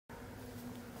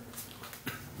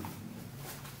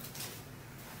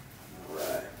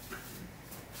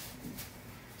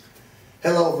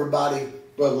Hello everybody,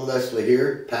 Bro.Leslie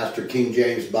here, Pastor King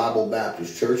James Bible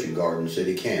Baptist Church in Garden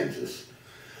City, Kansas.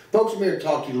 Folks, I'm here to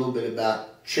talk to you a little bit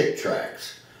about Chick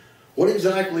Tracts. What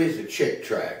exactly is a Chick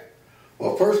Tract?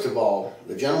 Well, first of all,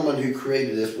 the gentleman who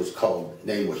created this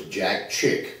name was Jack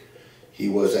Chick. He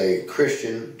was a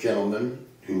Christian gentleman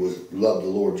who loved the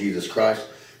Lord Jesus Christ,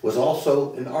 was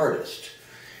also an artist.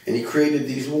 And he created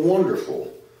these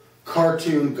wonderful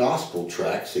cartoon gospel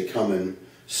tracts that come in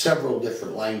several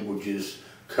different languages,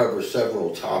 cover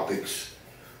several topics.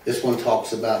 This one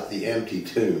talks about the empty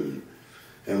tomb.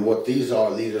 And what these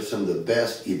are some of the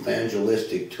best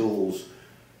evangelistic tools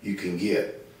you can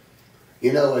get.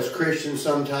 You know, as Christians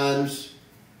sometimes,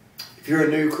 if you're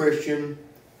a new Christian,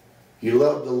 you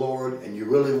love the Lord and you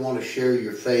really want to share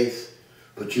your faith,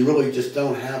 but you really just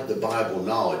don't have the Bible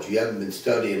knowledge. You haven't been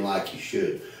studying like you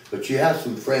should. But you have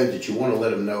some friends that you want to let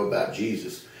them know about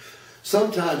Jesus.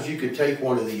 Sometimes you can take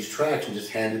one of these tracts and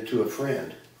just hand it to a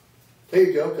friend. There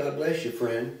you go. God bless you,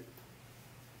 friend.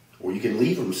 Or you can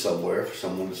leave them somewhere for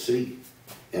someone to see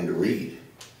and to read.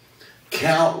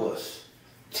 Countless,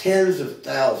 tens of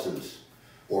thousands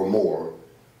or more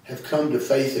have come to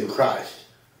faith in Christ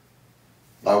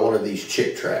by one of these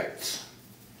Chick Tracts.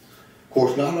 Of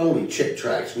course, not only Chick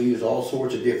Tracts, we use all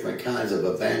sorts of different kinds of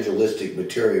evangelistic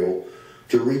material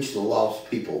to reach the lost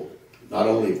people, not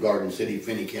only of Garden City,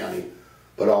 Finney County,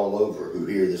 but all over who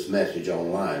hear this message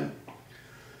online.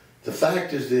 The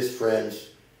fact is this, friends,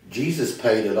 Jesus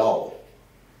paid it all.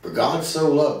 For God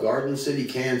so loved Garden City,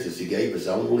 Kansas, He gave His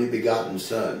only begotten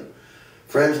Son.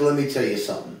 Friends, let me tell you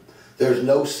something. There's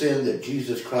no sin that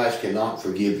Jesus Christ cannot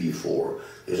forgive you for.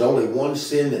 There's only one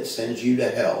sin that sends you to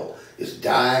hell. It's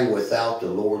dying without the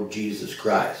Lord Jesus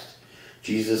Christ.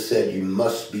 Jesus said you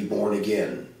must be born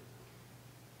again.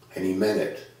 And He meant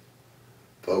it.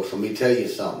 Folks, let me tell you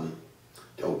something.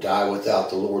 Don't die without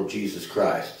the Lord Jesus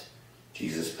Christ.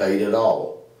 Jesus paid it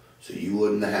all, so you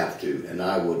wouldn't have to, and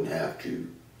I wouldn't have to.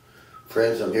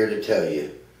 Friends, I'm here to tell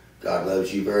you, God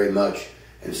loves you very much,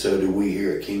 and so do we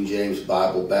here at King James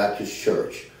Bible Baptist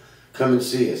Church. Come and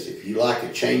see us. If you like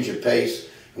a change of pace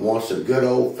and want some good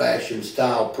old-fashioned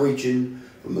style preaching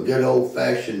from a good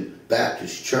old-fashioned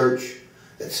Baptist church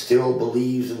that still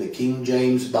believes in the King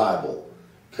James Bible,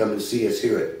 come and see us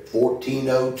here at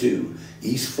 1402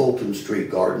 East Fulton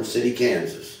Street, Garden City,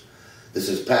 Kansas. This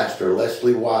is Pastor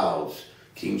Leslie Wilds,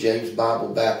 King James Bible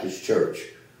Baptist Church.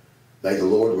 May the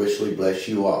Lord richly bless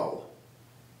you all.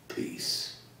 Peace.